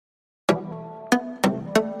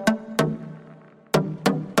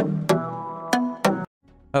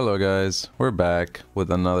Hello guys, we're back with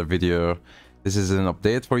another video. This is an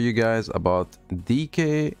update for you guys about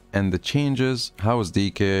DK and the changes. How is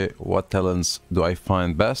DK? What talents do I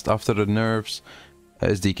find best after the nerfs?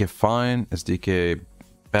 Is DK fine? Is DK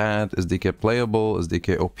bad? Is DK playable? Is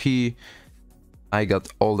DK OP? I got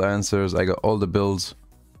all the answers. I got all the builds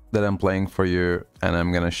that I'm playing for you and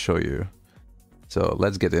I'm gonna show you. So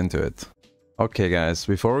let's get into it. Okay guys,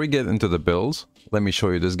 before we get into the builds, let me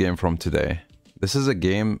show you this game from today. This is a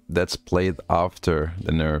game that's played after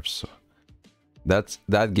the nerfs.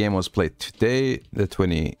 That game was played today, the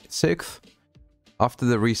 26th, after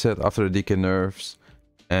the reset, after the DK nerfs,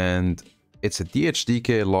 and it's a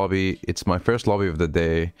DHDK lobby. It's my first lobby of the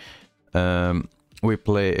day. We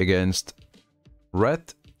play against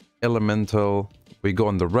Red Elemental. We go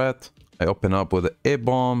on the Red. I open up with an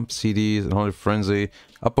A-Bomb, CDs, Unholy Frenzy,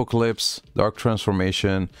 Apocalypse, Dark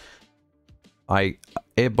Transformation. I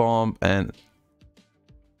A-Bomb and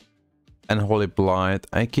Unholy Blight.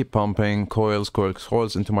 I keep pumping coils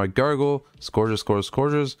into my gargle,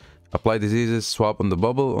 scourges, apply diseases, swap on the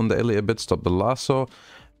bubble on the Illy a bit, stop the lasso,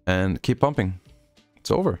 and keep pumping.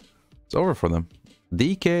 It's over. It's over for them.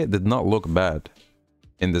 DK did not look bad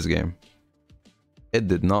in this game. It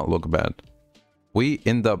did not look bad. We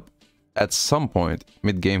end up at some point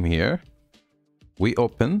mid-game here. We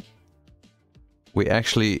open. We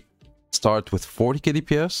actually start with 40k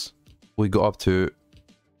DPS. We go up to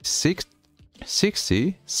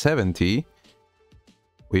 60, 70,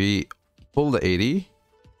 we pull the 80,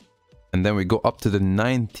 and then we go up to the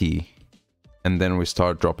 90, and then we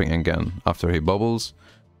start dropping again after he bubbles,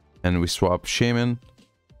 and we swap Shaman.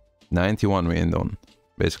 91 we end on,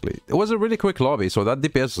 basically. It was a really quick lobby, so that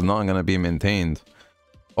DPS is not gonna be maintained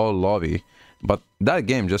all lobby, but that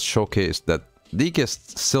game just showcased that DK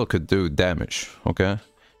still could do damage, okay?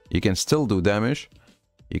 You can still do damage.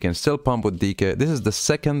 You can still pump with DK. This is the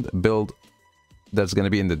second build that's going to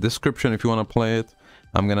be in the description if you want to play it.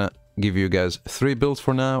 I'm going to give you guys 3 builds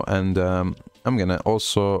for now, and I'm going to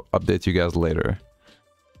also update you guys later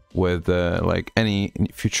with like any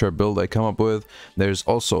future build I come up with. There's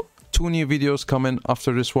also 2 new videos coming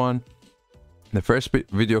after this one. The first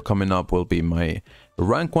video coming up will be my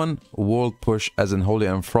rank 1 world push as Unholy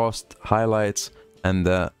and Frost highlights, and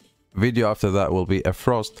the video after that will be a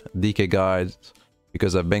Frost DK guide,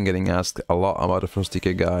 because I've been getting asked a lot about a Frost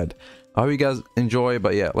DK guide. I hope you guys enjoy,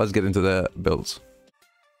 but yeah, let's get into the builds.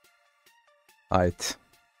 Alright.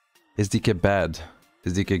 Is DK bad?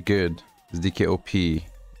 Is DK good? Is DK OP? Is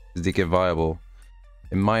DK viable?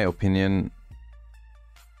 In my opinion,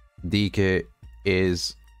 DK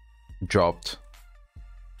is dropped.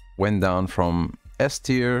 Went down from S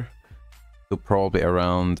tier to probably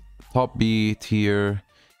around top B tier,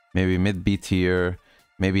 maybe mid B tier,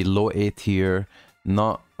 maybe low A tier.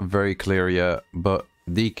 Not very clear yet, but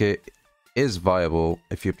DK is viable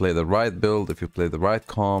if you play the right build, if you play the right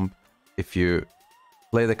comp, if you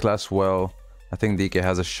play the class well. I think DK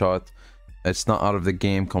has a shot. It's not out of the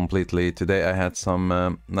game completely. Today I had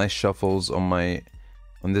some nice shuffles on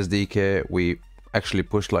this DK. We actually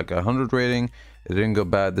pushed like 100 rating. It didn't go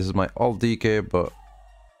bad. This is my alt DK, but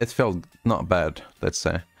it felt not bad, let's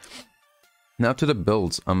say. Now to the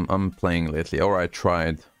builds I'm playing lately, or I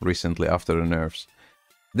tried recently after the nerfs.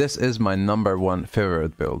 This is my #1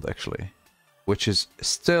 favorite build actually, which is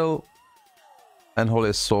still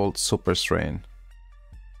Unholy Assault Super Strain.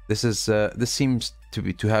 This seems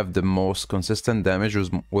to have the most consistent damage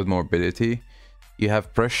with morbidity. You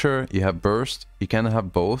have pressure, you have burst, you can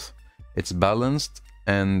have both. It's balanced,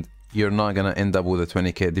 and you're not gonna end up with a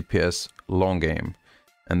 20k DPS long game,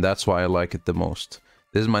 and that's why I like it the most.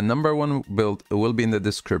 This is my #1 build. It will be in the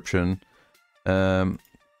description.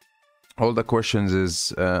 All the questions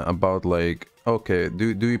is about like, okay,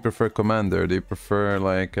 do you prefer Commander? Do you prefer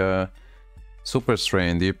like Super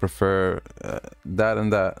Strain? Do you prefer that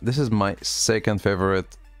and that? This is my second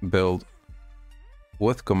favorite build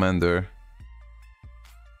with Commander,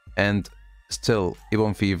 and still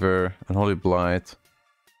Ebon Fever, Unholy Blight,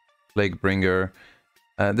 Plaguebringer.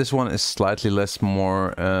 This one is slightly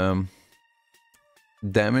more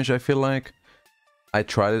damage, I feel like. I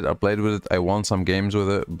tried it, I played with it, I won some games with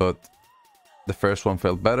it, but the first one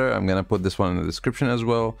felt better. I'm gonna put this one in the description as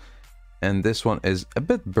well. And this one is a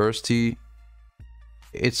bit bursty.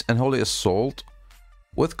 It's Unholy Assault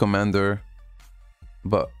with Commander,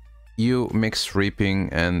 but you mix Reaping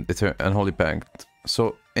and Unholy Pact.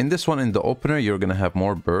 So in this one, in the opener, you're gonna have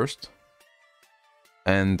more burst,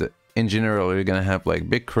 and in general you're gonna have like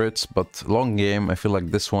big crits, but long game I feel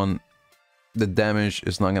like this one, the damage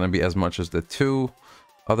is not gonna be as much as the 2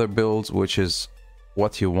 other builds, which is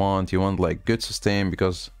what you want. You want like good sustain,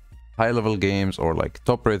 because high level games or like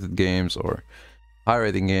top rated games or high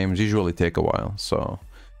rating games usually take a while. So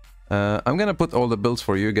I'm gonna put all the builds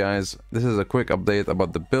for you guys. This is a quick update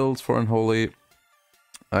about the builds for Unholy.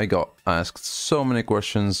 I got asked so many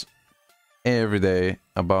questions every day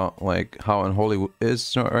about like how Unholy is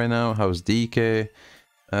right now, how's DK.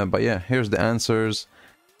 But yeah, here's the answers.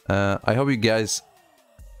 I hope you guys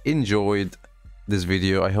enjoyed this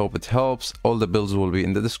video. I hope it helps. All the builds will be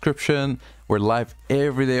in the description. We're live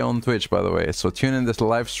every day on Twitch, by the way, so tune in to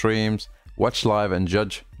live streams, watch live and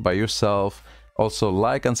judge by yourself. Also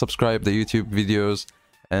like and subscribe the YouTube videos,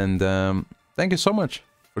 and thank you so much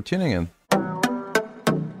for tuning in.